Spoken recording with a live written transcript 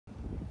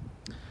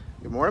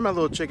Good morning, my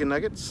little chicken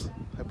nuggets.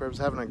 Hope everyone's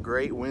having a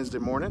great Wednesday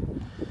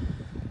morning.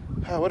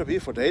 Oh, what a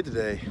beautiful day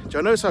today. Did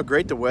y'all notice how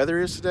great the weather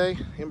is today?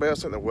 Anybody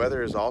else think the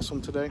weather is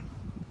awesome today?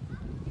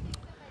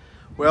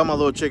 Well, my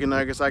little chicken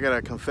nuggets, I got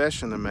a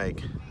confession to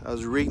make. I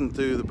was reading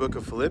through the book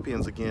of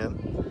Philippians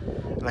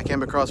again, and I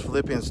came across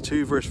Philippians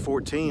 2 verse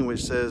 14,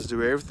 which says,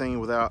 do everything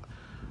without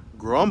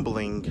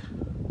grumbling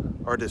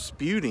or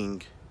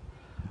disputing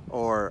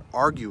or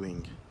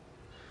arguing.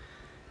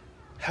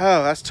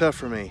 Oh, that's tough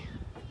for me.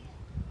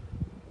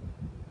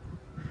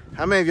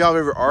 How many of y'all have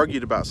ever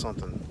argued about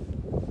something?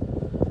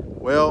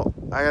 Well,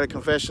 I got a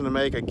confession to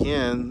make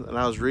again, and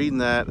I was reading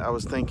that, I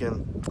was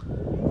thinking,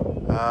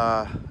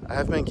 I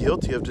have been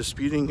guilty of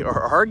disputing or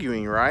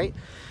arguing, right?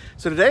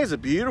 So today is a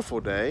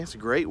beautiful day, it's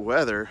great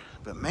weather,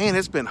 but man,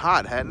 it's been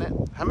hot, hasn't it?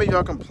 How many of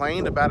y'all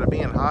complained about it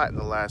being hot in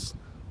the last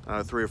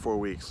 3 or 4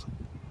 weeks?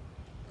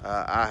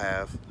 I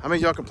have. How many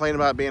of y'all complained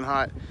about it being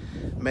hot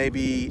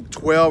maybe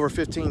 12 or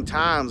 15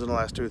 times in the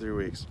last 2 or 3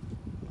 weeks?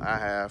 I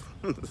have.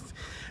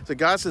 So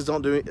God says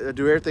don't do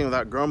everything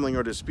without grumbling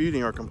or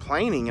disputing or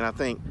complaining, and I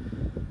think,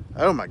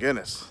 oh my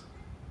goodness,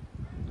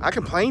 I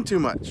complain too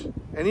much.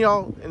 Any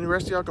the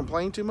rest of y'all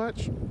complain too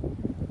much?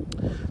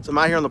 So I'm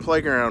out here on the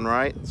playground,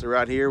 right? So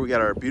right here we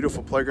got our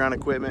beautiful playground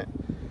equipment.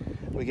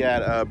 We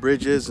got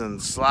bridges and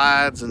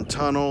slides and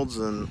tunnels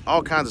and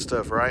all kinds of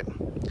stuff, right?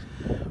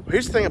 Well,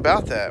 here's the thing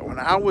about that. When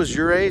I was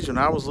your age, when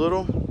I was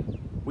little,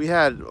 we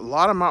had a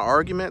lot of my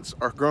arguments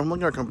or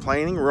grumbling or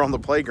complaining were on the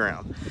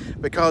playground,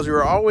 because we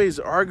were always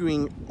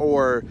arguing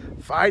or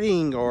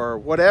fighting or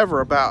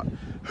whatever about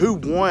who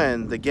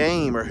won the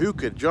game or who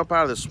could jump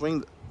out of the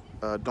swing.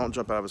 Don't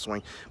jump out of a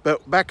swing.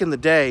 But back in the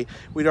day,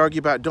 we'd argue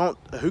about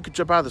who could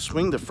jump out of the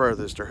swing the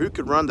furthest, or who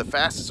could run the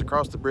fastest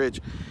across the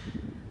bridge,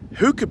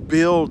 who could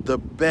build the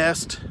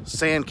best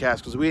sand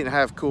cast, because we didn't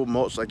have cool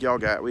mulch like y'all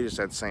got, we just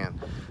had sand.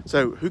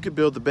 So who could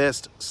build the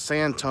best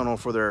sand tunnel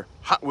for their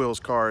Hot Wheels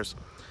cars.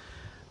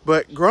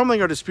 But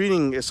grumbling or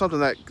disputing is something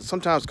that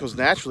sometimes comes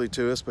naturally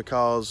to us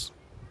because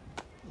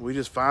we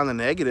just find the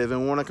negative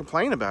and want to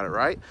complain about it,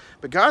 right?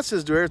 But God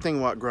says do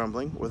everything without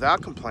grumbling,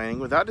 without complaining,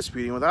 without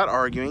disputing, without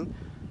arguing.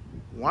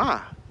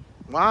 Why?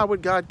 Why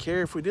would God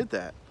care if we did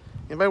that?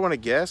 Anybody want to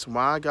guess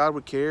why God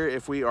would care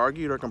if we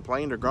argued or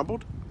complained or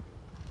grumbled?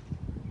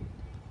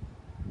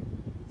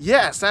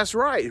 Yes, that's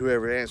right,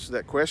 whoever answered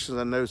that question.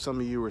 I know some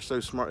of you were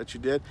so smart that you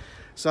did.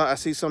 So I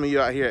see some of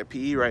you out here at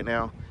PE right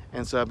now,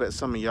 and so I bet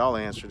some of y'all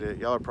answered it.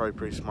 Y'all are probably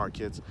pretty smart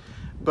kids.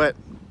 But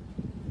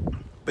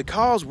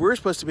because we're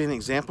supposed to be an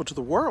example to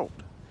the world.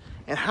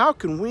 And how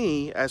can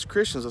we, as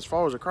Christians, as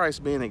followers of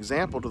Christ, be an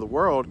example to the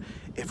world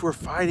if we're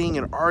fighting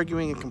and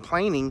arguing and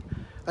complaining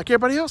like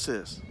everybody else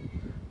is?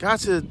 God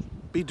said,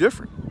 be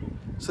different,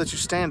 so that you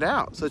stand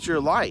out, so that you're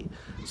a light,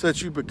 so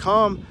that you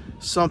become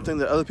something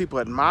that other people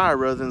admire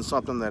rather than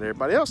something that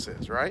everybody else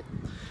is, right?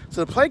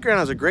 So the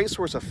playground is a great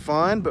source of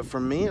fun, but for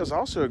me, it was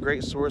also a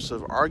great source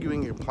of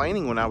arguing and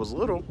complaining when I was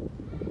little.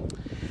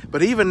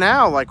 But even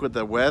now, like with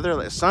the weather,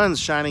 the sun's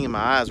shining in my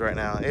eyes right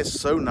now. It's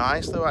so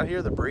nice though out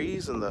here, the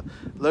breeze and the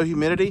low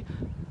humidity.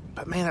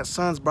 But man, that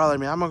sun's bothering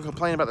me. I'm gonna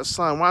complain about the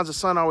sun. Why is the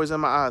sun always in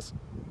my eyes?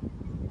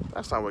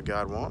 That's not what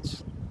God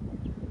wants.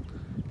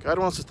 God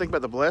wants us to think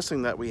about the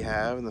blessing that we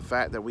have and the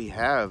fact that we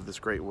have this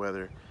great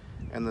weather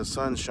and the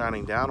sun's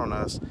shining down on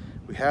us.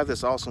 We have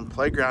this awesome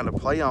playground to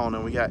play on,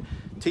 and we got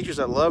teachers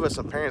that love us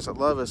and parents that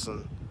love us,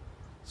 and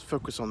let's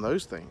focus on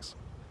those things.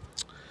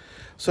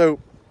 So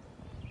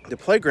the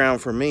playground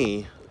for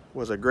me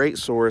was a great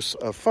source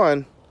of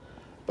fun,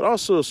 but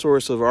also a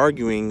source of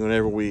arguing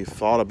whenever we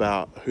thought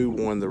about who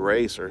won the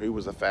race or who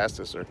was the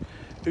fastest or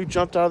who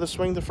jumped out of the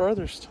swing the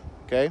furthest,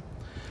 okay?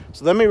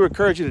 So let me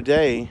encourage you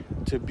today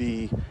to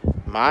be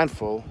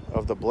mindful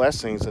of the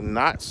blessings and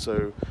not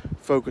so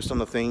focused on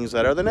the things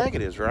that are the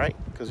negatives, right?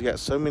 Because we got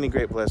so many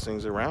great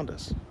blessings around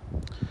us.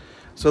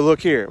 So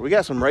look here, we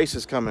got some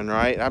races coming,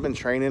 right? I've been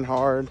training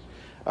hard.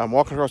 I'm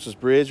walking across this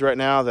bridge right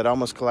now that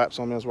almost collapsed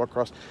on me as I walk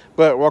across.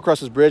 But walk across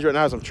this bridge right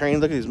now as I'm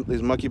training. Look at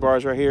these monkey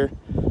bars right here.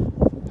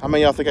 How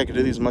many of y'all think I could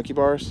do these monkey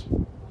bars?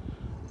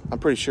 I'm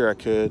pretty sure I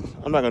could.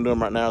 I'm not gonna do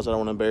them right now, so I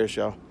don't want to embarrass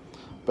y'all.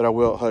 But I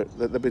will.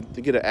 Let me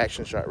get an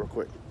action shot real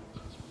quick.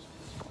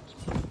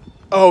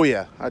 Oh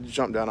yeah, I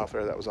jumped down off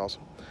there. That was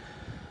awesome.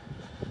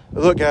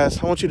 But look, guys,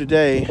 I want you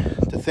today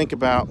to think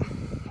about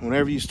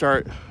whenever you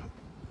start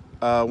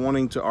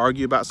wanting to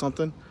argue about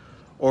something,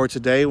 or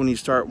today when you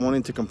start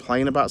wanting to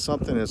complain about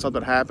something and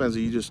something happens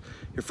and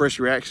your first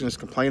reaction is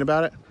complain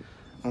about it,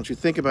 I want you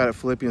to think about it,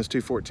 Philippians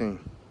 2:14.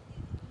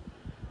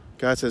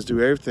 God says, do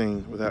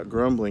everything without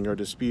grumbling or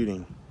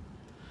disputing.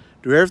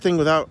 Do everything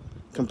without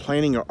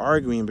complaining or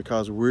arguing,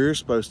 because we're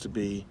supposed to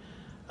be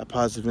a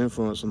positive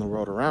influence on the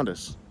world around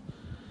us.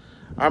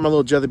 All right, my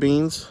little jelly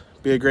beans,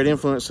 be a great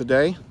influence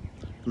today.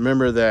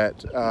 Remember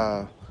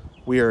that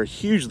we are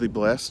hugely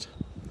blessed,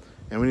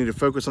 and we need to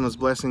focus on those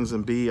blessings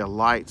and be a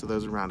light to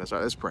those around us. All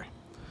right, let's pray.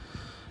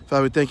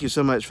 Father, we thank you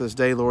so much for this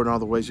day, Lord, and all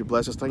the ways you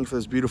bless us. Thank you for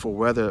this beautiful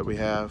weather that we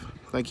have.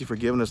 Thank you for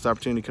giving us the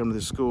opportunity to come to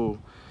this school,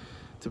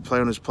 to play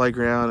on this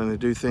playground and to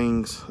do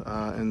things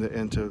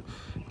and to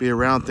be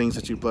around things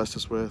that you blessed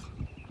us with.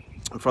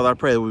 And Father, I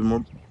pray that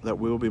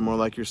we will be more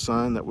like your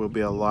Son, that we'll be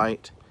a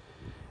light,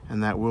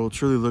 and that we'll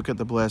truly look at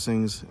the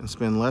blessings and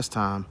spend less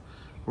time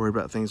worried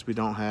about things we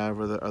don't have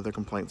or the other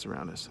complaints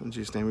around us. In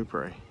Jesus' name we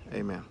pray.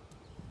 Amen.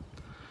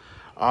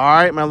 All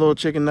right, my little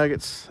chicken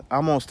nuggets,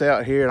 I'm going to stay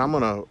out here and I'm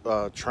going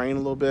to train a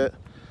little bit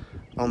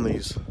on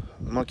these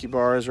monkey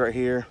bars right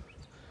here.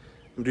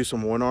 I'm going to do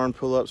some one-arm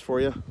pull-ups for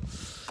you.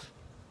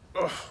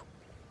 All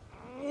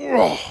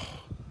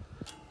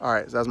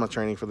right, so that's my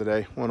training for the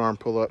day, one-arm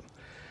pull-up.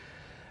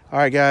 All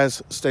right,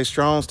 guys, stay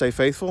strong, stay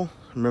faithful.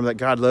 Remember that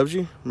God loves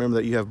you. Remember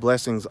that you have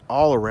blessings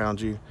all around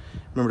you.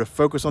 Remember to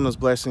focus on those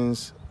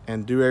blessings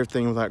and do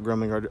everything without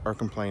grumbling or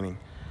complaining.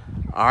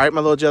 All right, my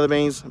little jelly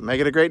beans,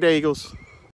 make it a great day, Eagles.